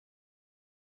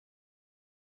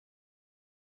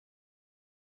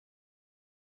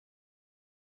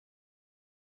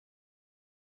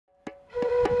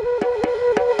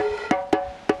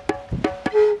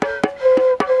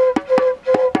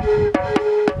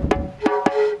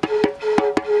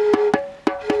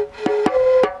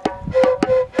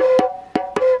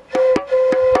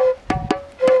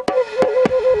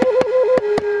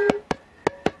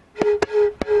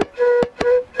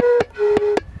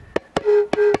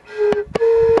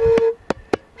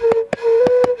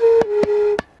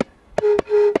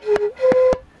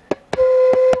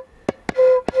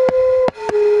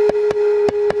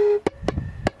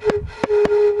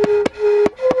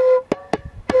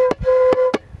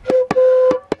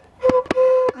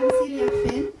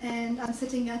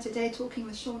sitting here today talking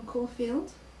with Sean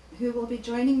Caulfield, who will be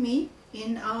joining me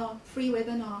in our free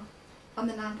webinar on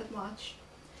the 9th of March.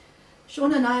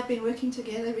 Sean and I have been working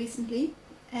together recently,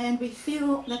 and we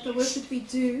feel that the work that we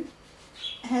do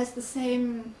has the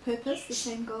same purpose, the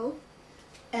same goal,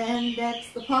 and that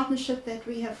the partnership that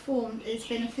we have formed is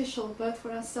beneficial both for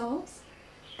ourselves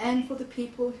and for the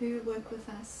people who work with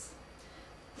us.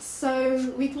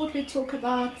 So we thought we'd talk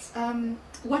about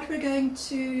what we're going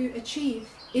to achieve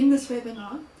in this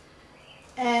webinar,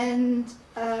 and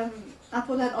I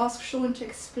thought I'd ask Sean to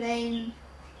explain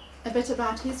a bit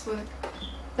about his work.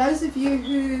 Those of you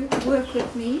who work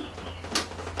with me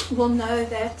will know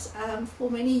that for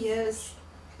many years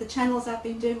the channels I've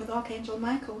been doing with Archangel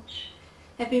Michael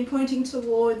have been pointing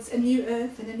towards a new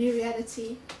earth and a new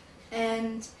reality,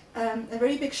 and a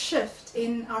very big shift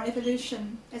in our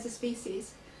evolution as a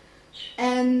species.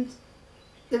 And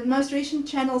the most recent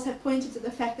channels have pointed to the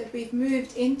fact that we've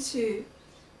moved into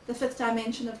the 5th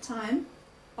dimension of time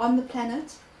on the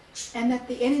planet, and that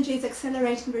the energy is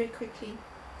accelerating very quickly.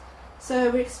 So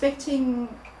we're expecting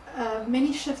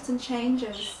many shifts and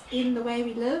changes in the way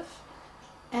we live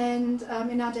and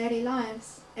in our daily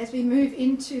lives as we move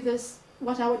into this,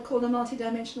 what I would call a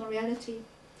multidimensional reality.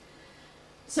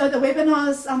 So the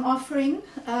webinars I'm offering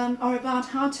are about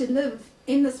how to live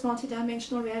in this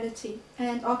multidimensional reality,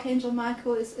 and Archangel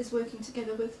Michael is working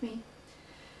together with me.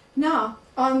 Now,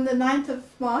 on the 9th of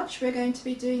March, we're going to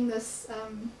be doing this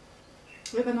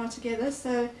webinar together.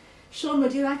 So, Sean,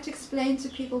 would you like to explain to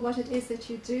people what it is that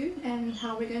you do and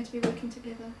how we're going to be working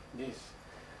together? Yes.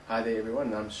 Hi there,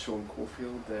 everyone. I'm Sean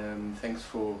Caulfield. Thanks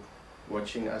for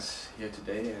watching us here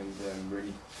today, and I'm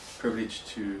really privileged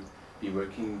to be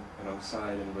working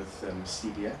alongside and with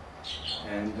Celia.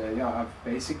 And yeah, I've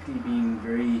basically been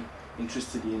very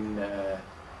interested in the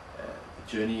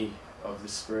journey of the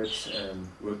spirit,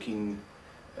 working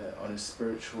on a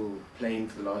spiritual plane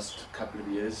for the last couple of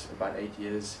years, about 8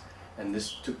 years, and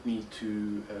this took me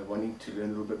to wanting to learn a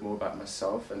little bit more about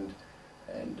myself,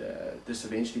 and this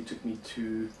eventually took me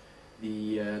to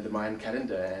the Mayan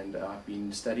calendar, and I've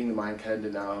been studying the Mayan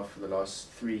calendar now for the last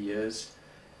 3 years,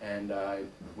 and I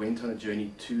went on a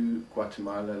journey to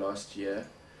Guatemala last year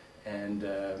and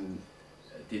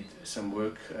did some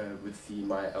work with the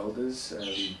Maya elders,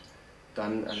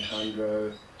 Don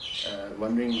Alejandro,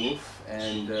 Wandering Wolf,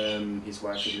 and his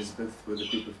wife Elizabeth, with a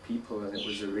group of people, and it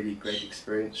was a really great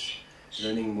experience,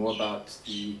 learning more about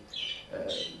the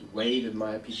way the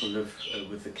Maya people live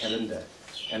with the calendar,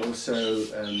 and also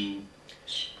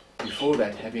before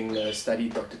that, having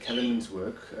studied Dr. Kellerman's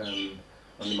work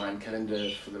on the Mayan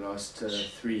calendar for the last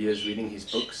 3 years, reading his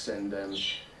books, and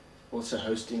also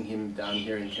hosting him down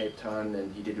here in Cape Town,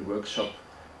 and he did a workshop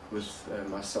with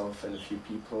myself and a few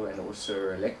people, and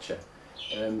also a lecture.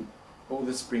 All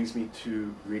this brings me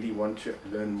to really want to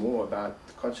learn more about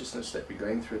the consciousness that we're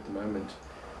going through at the moment,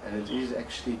 and it is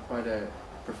actually quite a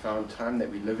profound time that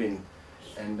we live in,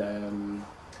 and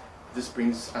this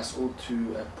brings us all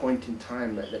to a point in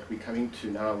time that we're coming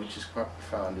to now, which is quite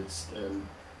profound. It's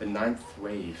the 9th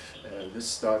wave. This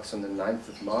starts on the 9th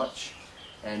of March,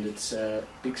 and it's a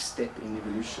big step in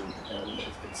evolution.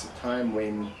 It's a time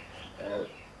when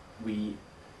we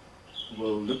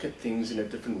will look at things in a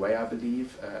different way, I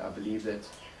believe. I believe that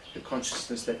the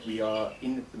consciousness that we are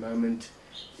in at the moment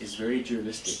is very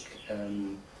dualistic,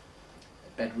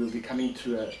 that we'll be coming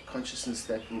to a consciousness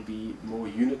that will be more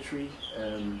unitary,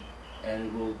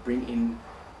 and will bring in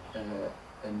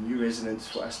a new resonance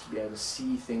for us to be able to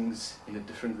see things in a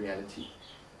different reality.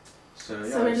 So,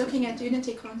 yeah, we're looking at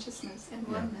unity consciousness and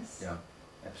oneness. Yeah,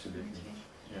 absolutely. Okay.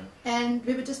 Yeah. And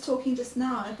we were just talking just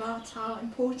now about how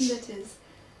important it is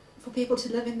for people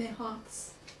to live in their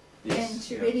hearts, yes, and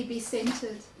to yeah. really be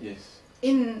centered Yes.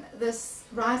 in this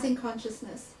rising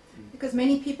consciousness, because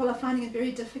many people are finding it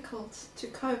very difficult to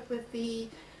cope with the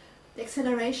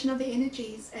acceleration of the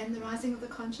energies and the rising of the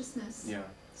consciousness. Yeah.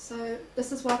 So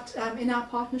this is what, in our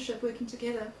partnership, working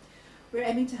together, we're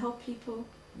aiming to help people.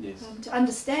 Yes. To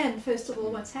understand, first of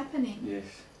all, what's happening, Yes.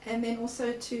 and then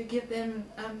also to give them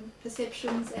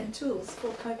perceptions and tools for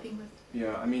coping with.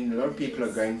 Yeah, I mean, a lot of people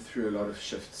are going through a lot of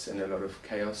shifts and a lot of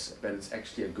chaos, but it's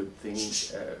actually a good thing.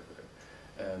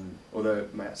 Although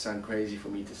it might sound crazy for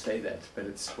me to say that, but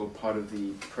it's all part of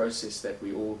the process that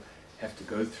we all have to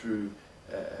go through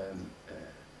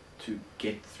to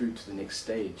get through to the next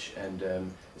stage, and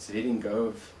it's letting go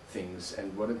of things.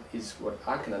 And what it is, what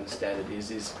I can understand it is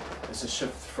it's a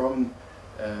shift from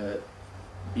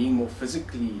being more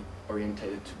physically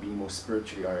orientated to being more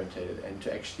spiritually orientated, and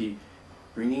to actually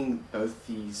bringing both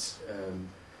these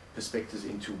perspectives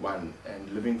into one, and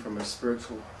living from a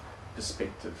spiritual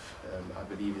perspective, I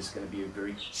believe is going to be a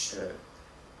very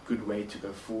good way to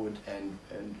go forward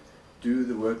and do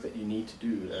the work that you need to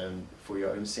do for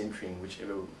your own centering,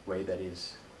 whichever way that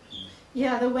is.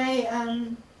 Yeah, the way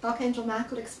Archangel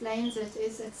Michael explains it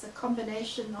is it's a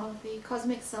combination of the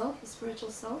cosmic self, the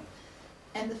spiritual self,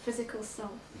 and the physical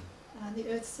self, the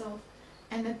earth self,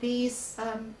 and that these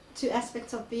two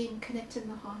aspects of being connect in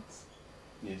the heart.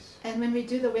 Yes. And when we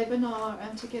do the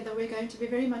webinar together, we're going to be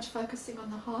very much focusing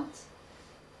on the heart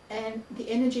and the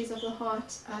energies of the heart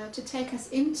to take us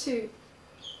into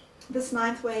this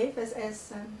ninth wave,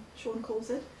 as Sean calls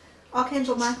it.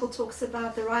 Archangel Michael talks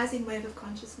about the rising wave of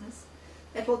consciousness.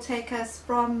 It will take us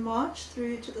from March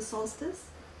through to the solstice,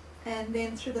 and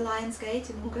then through the Lion's Gate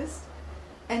in August,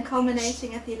 and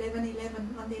culminating at the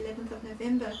 11/11 on the 11th of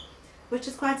November, which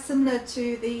is quite similar to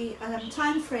the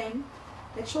time frame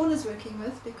that Sean is working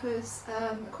with, because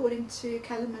according to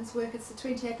Kellerman's work, it's the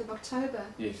 28th of October.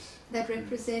 Yes. That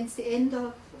represents the end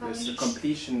of... It's the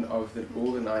completion of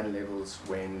all the 9 levels,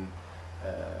 when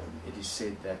it is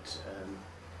said that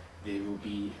there will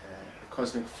be a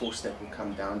cosmic force that will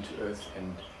come down to Earth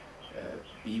and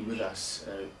be with us,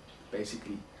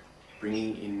 basically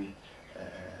bringing in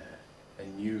a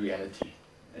new reality.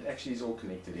 It actually is all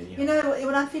connected anyhow. You know,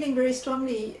 what I'm feeling very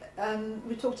strongly,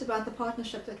 we talked about the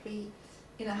partnership that we,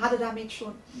 how did I meet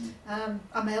Sean?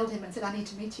 I mailed him and said, I need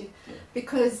to meet you. Yeah.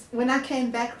 Because when I came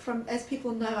back from, as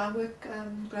people know, I work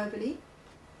globally,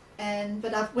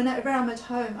 but whenever I'm at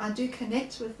home, I do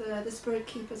connect with the spirit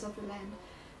keepers of the land.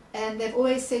 And they've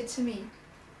always said to me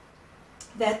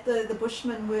that the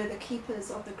Bushmen were the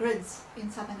keepers of the grids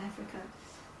in Southern Africa,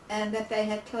 and that they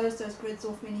had closed those grids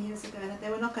off many years ago, and that they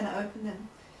were not going to open them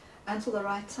until the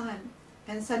right time.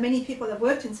 And so many people have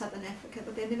worked in Southern Africa,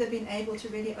 but they've never been able to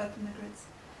really open the grids.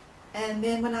 And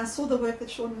then when I saw the work that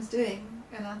Sean was doing,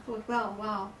 and I thought, well,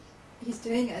 wow, he's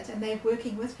doing it, and they're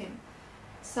working with him.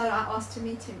 So I asked to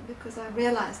meet him, because I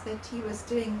realized that he was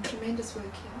doing tremendous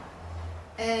work here.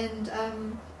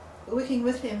 And working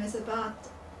with him is about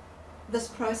this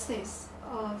process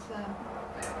of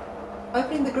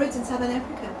opening the grids in Southern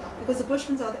Africa, because the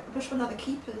Bushmen are the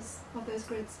keepers of those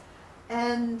grids.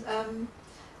 And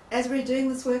as we're doing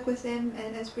this work with them,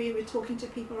 and as we're talking to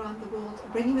people around the world,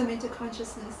 bringing them into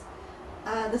consciousness,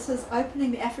 this is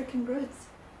opening the African grids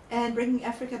and bringing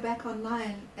Africa back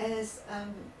online as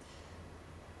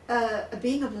a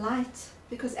being of light,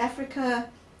 because Africa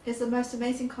is the most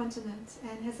amazing continent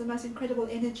and has the most incredible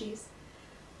energies,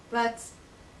 but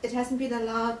it hasn't been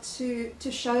allowed to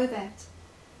show that.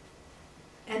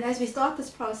 And as we start this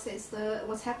process,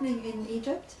 what's happening in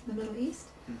Egypt, in the Middle East,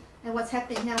 and what's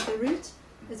happening now at the root,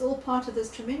 is all part of this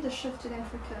tremendous shift in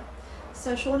Africa.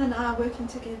 So Sean and I are working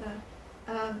together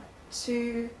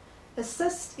to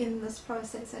assist in this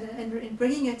process and in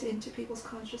bringing it into people's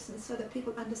consciousness, so that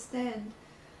people understand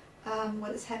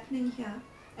what is happening here,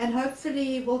 and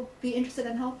hopefully will be interested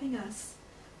in helping us,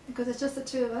 because it's just the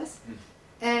two of us.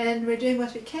 And we're doing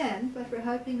what we can, but we're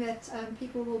hoping that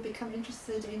people will become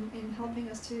interested in helping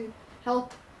us to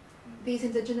help these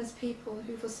indigenous people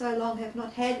who for so long have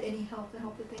not had any help, the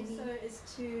help that they need. So is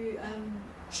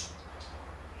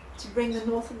to bring the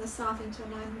north and the south into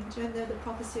alignment. You know the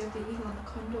prophecy of the eagle and the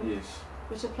condor, Yes.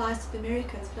 which applies to the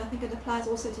Americas, but I think it applies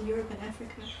also to Europe and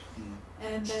Africa.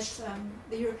 And that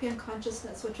the European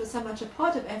consciousness, which was so much a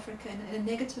part of Africa in a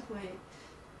negative way,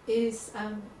 is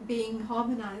being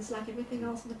harmonized, like everything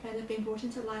else on the planet, being brought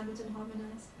into alignment and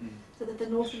harmonized, so that the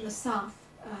north and the south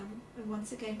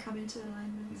once again come into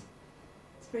alignment.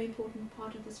 It's a very important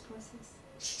part of this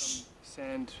process.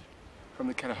 Sand from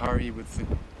the Kalahari with the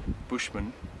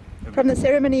Bushmen. From the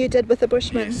ceremony you did with the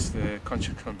Bushmen? Yes, the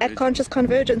Conscious Convergence. At Conscious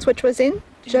Convergence, which was in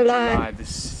July?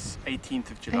 This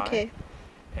 18th of July. Okay.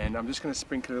 And I'm just going to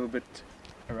sprinkle a little bit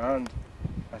around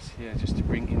us here, just to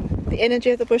bring in the energy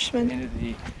of the Bushmen. The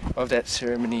energy of that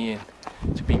ceremony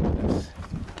and to be with us.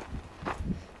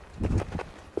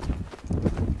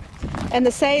 And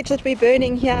the sage that we're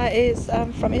burning here is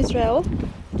from Israel.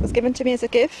 It was given to me as a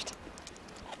gift.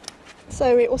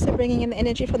 So we're also bringing in the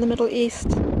energy from the Middle East.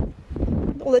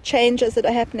 All the changes that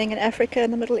are happening in Africa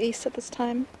and the Middle East at this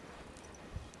time.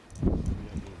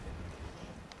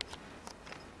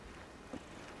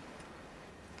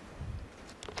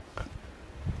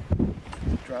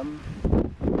 Drum.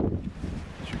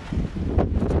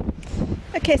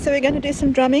 Okay, so we're going to do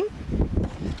some drumming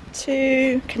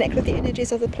to connect with the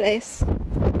energies of the place.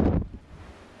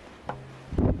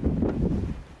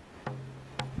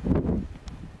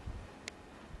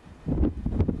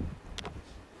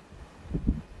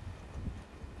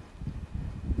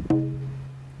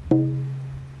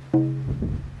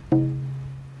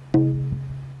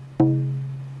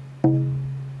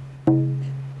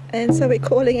 And so we're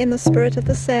calling in the spirit of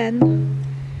the sand.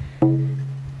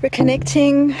 We're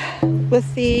connecting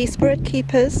with the spirit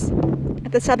keepers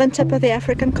at the southern tip of the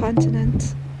African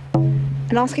continent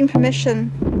and asking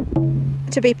permission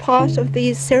to be part of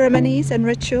these ceremonies and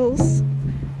rituals,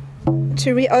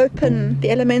 to reopen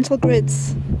the elemental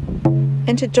grids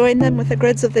and to join them with the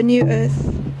grids of the new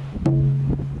earth.